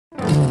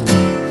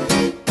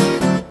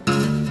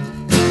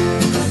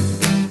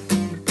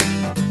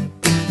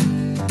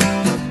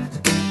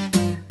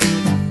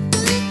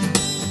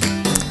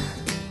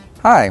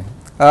Hi,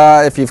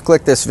 if you've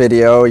clicked this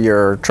video,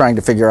 you're trying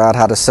to figure out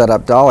how to set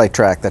up dolly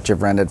track that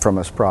you've rented from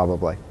us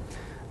probably.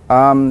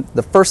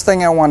 The first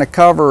thing I want to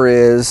cover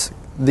is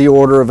the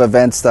order of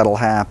events that'll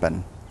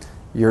happen.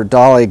 Your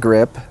dolly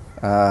grip,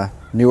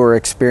 new or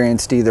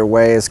experienced either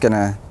way, is going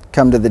to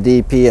come to the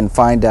DP and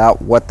find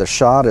out what the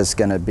shot is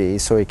going to be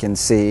so he can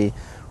see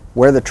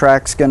where the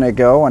track's going to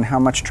go and how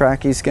much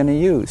track he's going to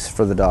use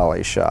for the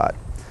dolly shot.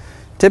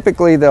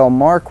 Typically they'll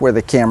mark where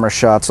the camera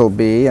shots will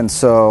be, and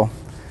so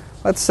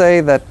let's say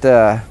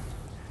that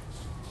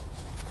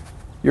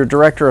your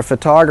director of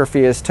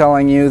photography is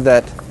telling you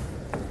that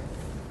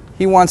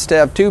he wants to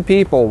have two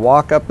people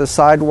walk up the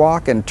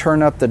sidewalk and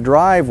turn up the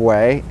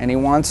driveway, and he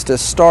wants to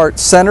start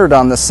centered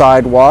on the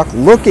sidewalk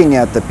looking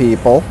at the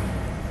people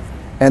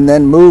and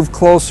then move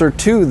closer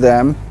to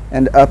them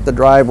and up the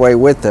driveway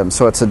with them.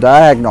 So it's a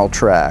diagonal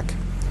track.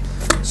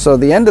 So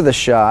the end of the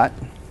shot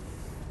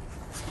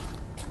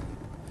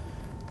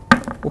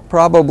will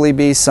probably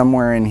be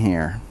somewhere in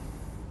here.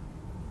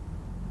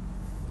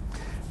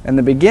 And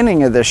the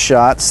beginning of this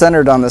shot,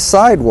 centered on the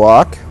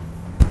sidewalk,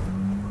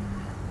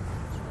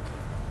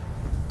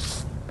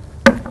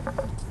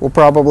 will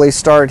probably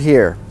start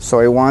here. So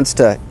he wants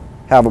to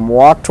have them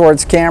walk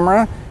towards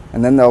camera,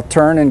 and then they'll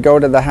turn and go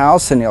to the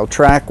house, and he'll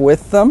track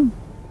with them.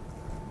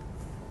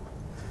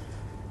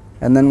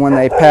 And then when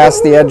they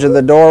pass the edge of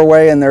the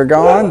doorway and they're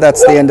gone,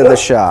 that's the end of the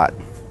shot.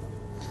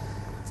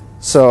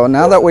 So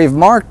now that we've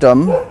marked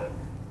them,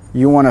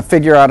 you want to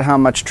figure out how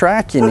much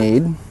track you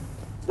need.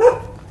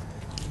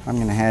 I'm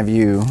going to have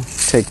you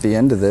take the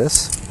end of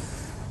this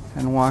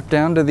and walk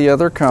down to the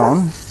other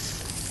cone.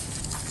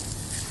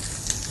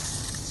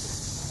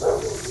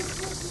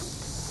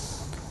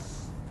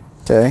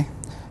 Okay,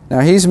 now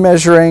he's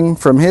measuring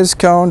from his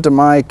cone to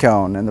my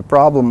cone, and the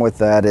problem with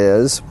that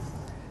is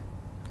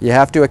you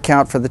have to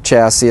account for the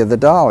chassis of the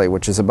dolly,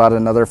 which is about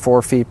another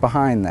 4 feet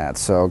behind that.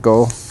 So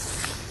go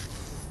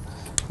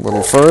a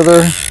little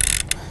further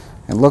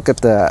and look at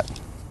that.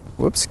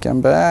 Whoops,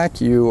 come back.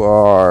 You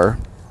are,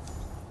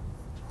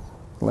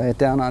 lay it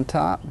down on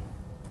top.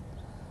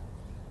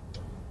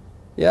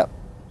 Yep.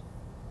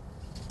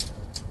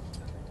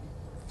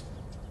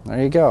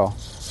 There you go.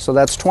 So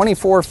that's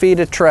 24 feet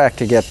of track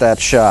to get that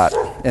shot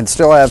and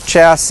still have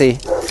chassis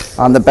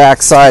on the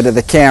back side of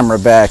the camera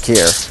back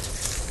here.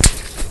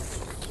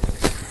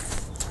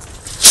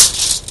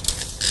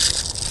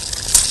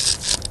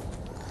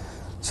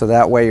 So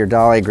that way your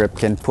dolly grip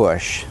can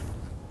push.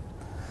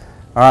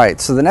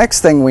 Alright, so the next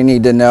thing we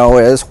need to know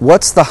is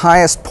what's the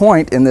highest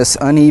point in this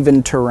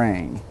uneven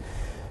terrain?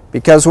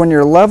 Because when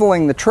you're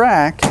leveling the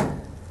track,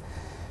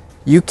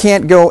 you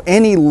can't go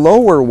any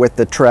lower with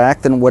the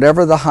track than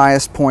whatever the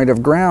highest point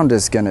of ground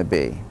is going to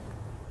be.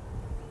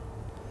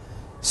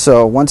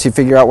 So once you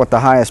figure out what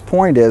the highest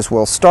point is,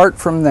 we'll start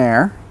from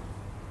there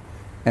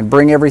and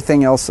bring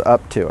everything else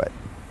up to it.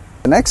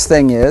 The next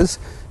thing is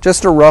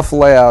just a rough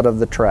layout of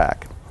the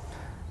track.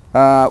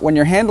 When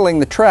you're handling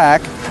the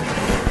track,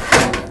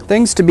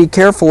 things to be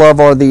careful of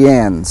are the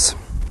ends.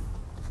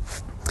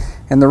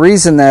 And the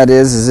reason that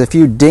is if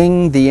you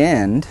ding the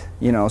end,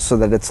 so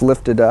that it's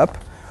lifted up,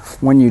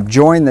 when you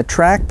join the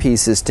track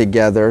pieces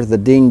together, the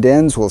dinged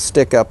ends will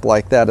stick up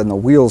like that and the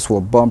wheels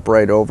will bump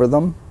right over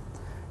them,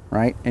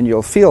 right? And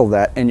you'll feel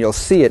that, and you'll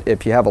see it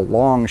if you have a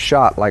long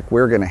shot like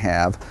we're going to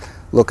have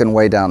looking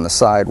way down the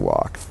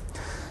sidewalk.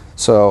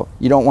 So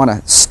you don't want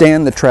to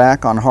stand the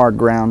track on hard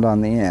ground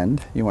on the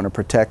end. You want to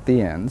protect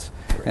the ends.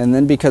 And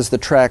then because the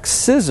track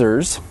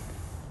scissors,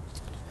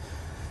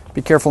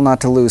 be careful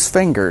not to lose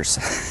fingers.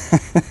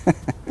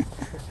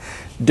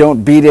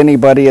 Don't beat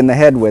anybody in the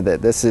head with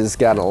it. This has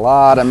got a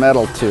lot of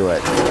metal to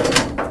it.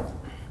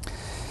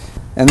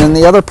 And then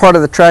the other part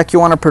of the track you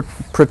want to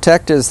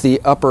protect is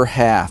the upper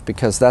half,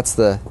 because that's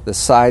the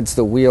sides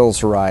the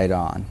wheels ride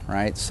on,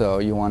 right? So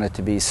you want it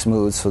to be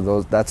smooth,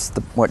 so that's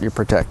what you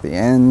protect, the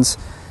ends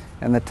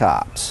and the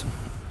tops.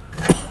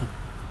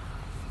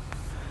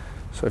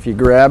 So if you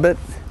grab it,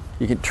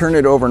 you can turn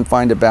it over and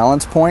find a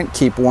balance point,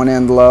 keep one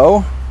end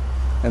low,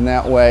 and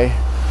that way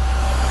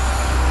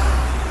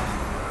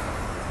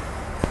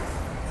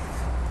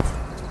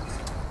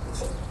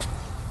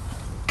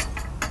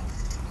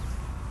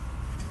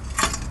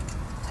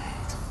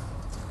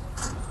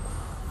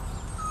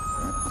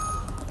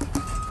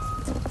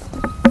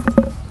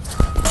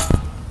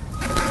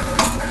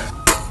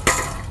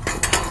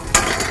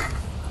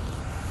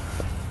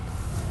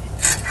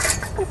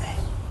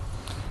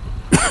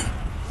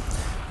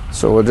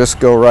so we'll just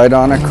go right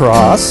on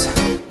across.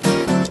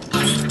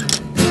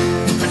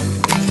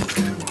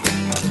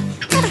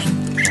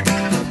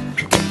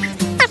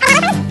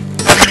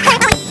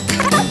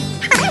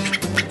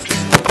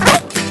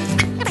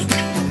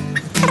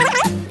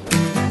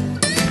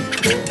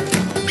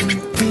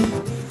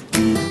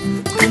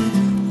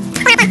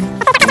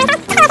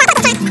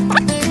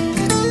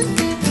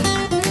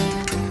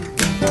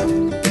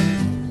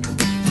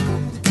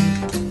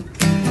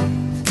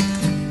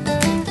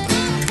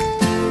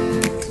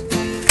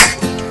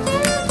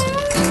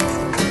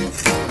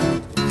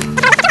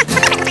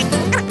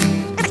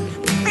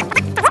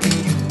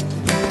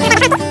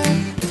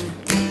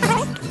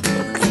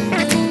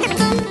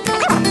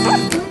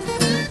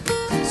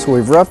 So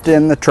we've roughed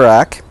in the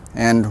track,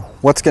 and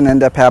what's going to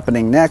end up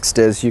happening next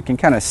is you can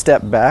kind of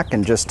step back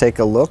and just take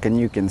a look, and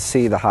you can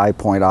see the high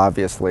point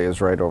obviously is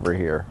right over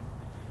here.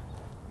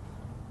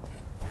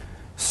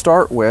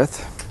 Start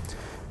with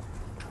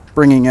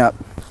bringing up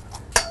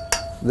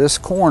this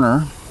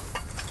corner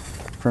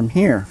from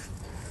here.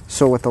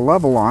 So with the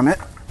level on it,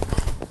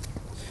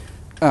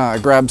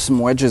 grab some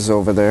wedges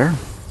over there.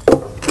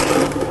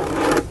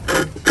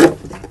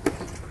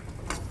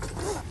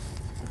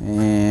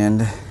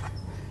 And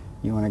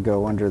you want to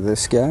go under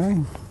this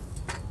guy.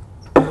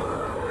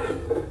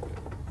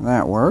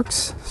 That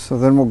works. So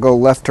then we'll go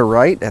left to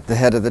right at the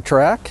head of the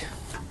track.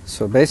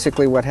 So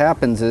basically what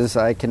happens is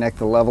I connect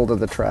the level to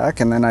the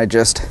track, and then I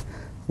just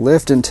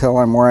lift until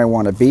I'm where I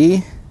want to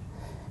be,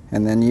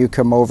 and then you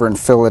come over and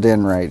fill it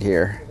in right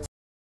here.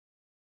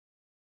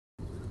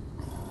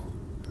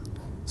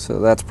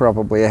 So that's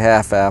probably a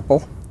half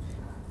apple.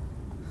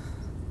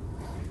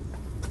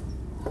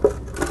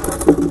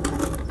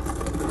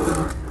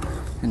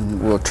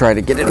 And we'll try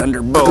to get it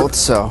under both,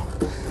 so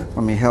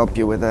let me help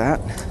you with that.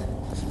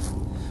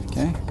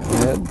 Okay, go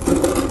ahead.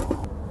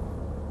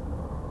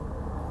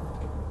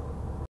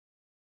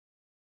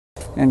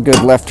 And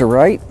good left to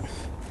right.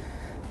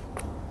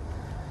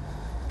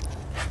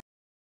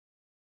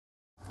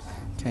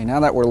 Okay, now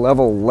that we're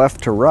level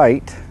left to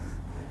right,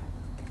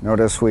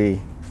 notice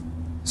we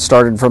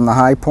started from the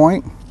high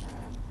point,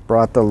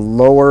 brought the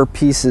lower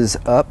pieces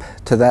up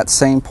to that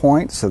same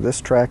point, so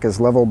this track is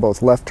level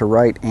both left to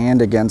right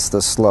and against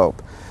the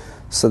slope.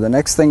 So the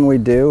next thing we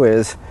do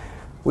is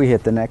we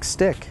hit the next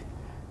stick.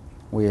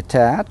 We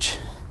attach,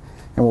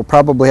 and we'll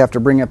probably have to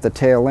bring up the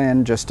tail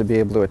end just to be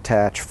able to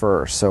attach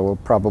first, so we'll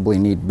probably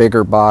need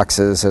bigger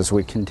boxes as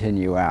we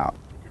continue out.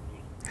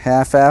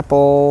 Half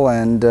apple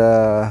and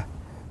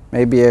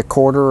maybe a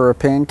quarter or a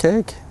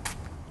pancake.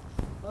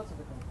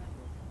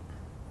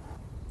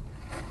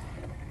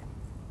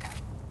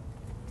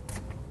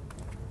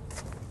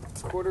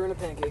 Quarter and a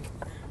pancake.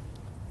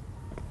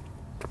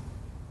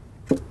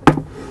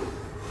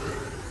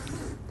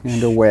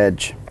 And a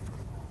wedge.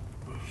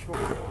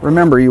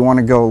 Remember, you want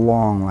to go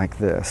long like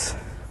this.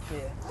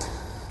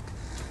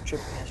 Yeah.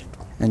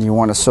 And you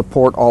want to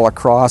support all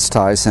across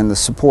ties, and the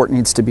support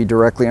needs to be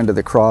directly under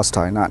the cross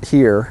tie, not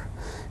here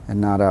and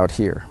not out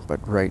here,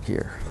 but right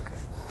here.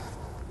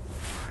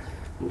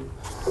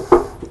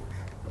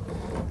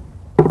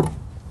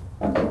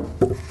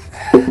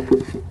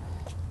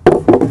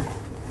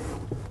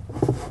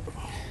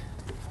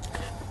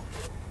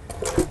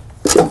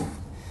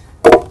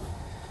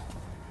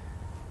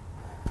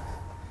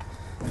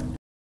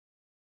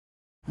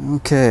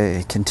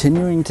 Okay,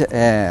 continuing to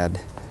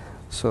add.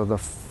 So the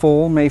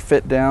full may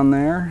fit down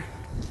there.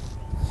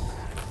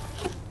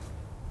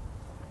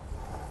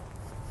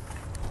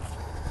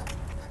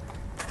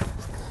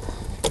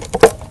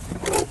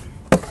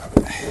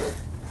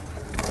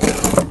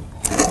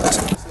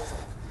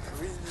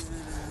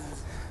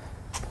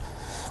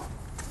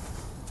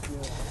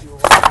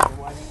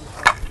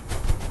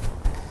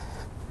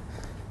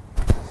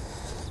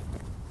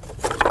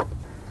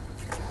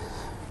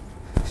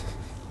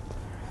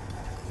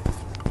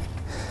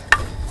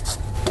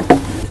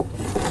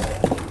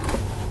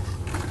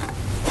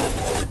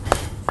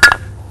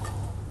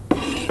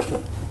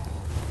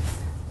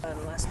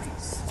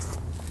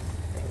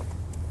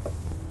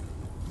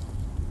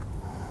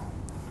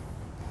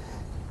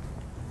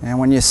 And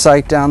when you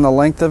sight down the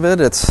length of it,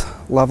 it's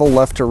level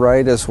left to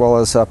right as well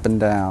as up and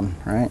down,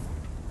 right?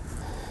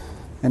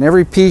 And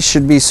every piece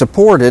should be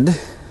supported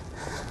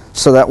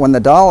so that when the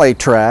dolly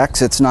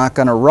tracks, it's not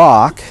going to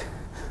rock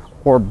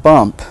or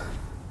bump.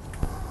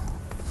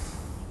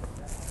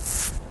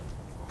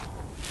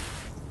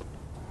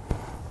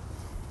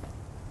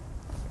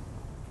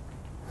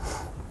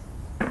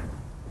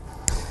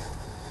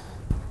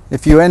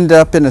 If you end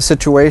up in a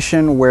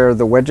situation where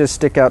the wedges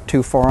stick out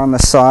too far on the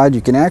side, you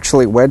can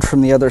actually wedge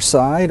from the other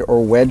side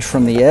or wedge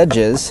from the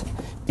edges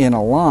in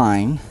a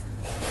line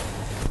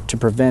to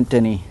prevent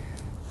any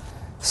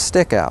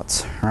stick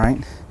outs,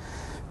 right?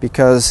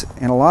 Because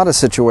in a lot of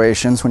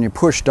situations when you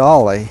push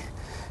dolly,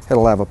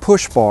 it'll have a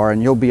push bar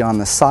and you'll be on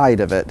the side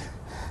of it,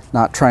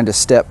 not trying to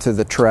step through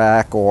the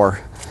track or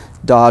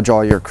dodge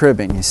all your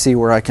cribbing. You see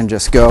where I can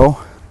just go?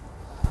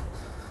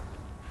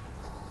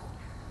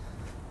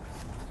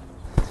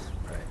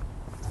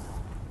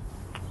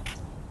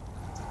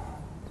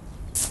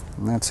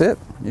 And that's it.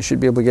 You should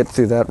be able to get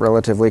through that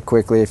relatively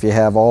quickly if you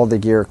have all the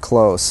gear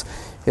close.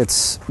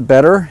 It's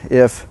better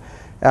if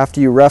after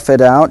you rough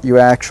it out, you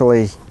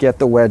actually get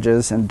the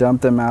wedges and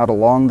dump them out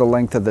along the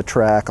length of the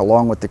track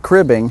along with the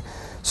cribbing,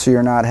 so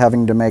you're not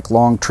having to make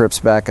long trips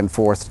back and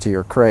forth to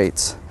your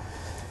crates.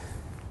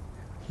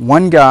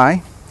 One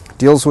guy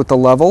deals with the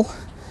level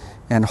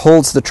and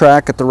holds the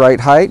track at the right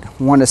height.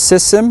 One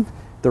assists him.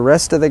 The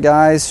rest of the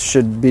guys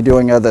should be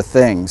doing other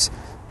things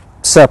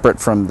separate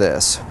from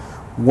this.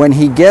 When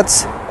he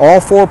gets all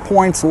 4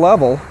 points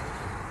level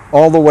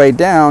all the way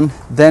down,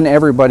 then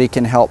everybody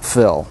can help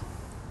fill,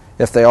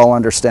 if they all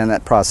understand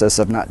that process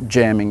of not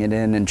jamming it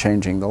in and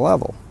changing the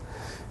level.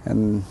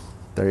 And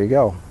there you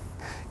go.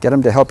 Get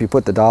them to help you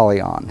put the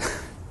dolly on.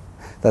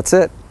 That's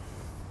it.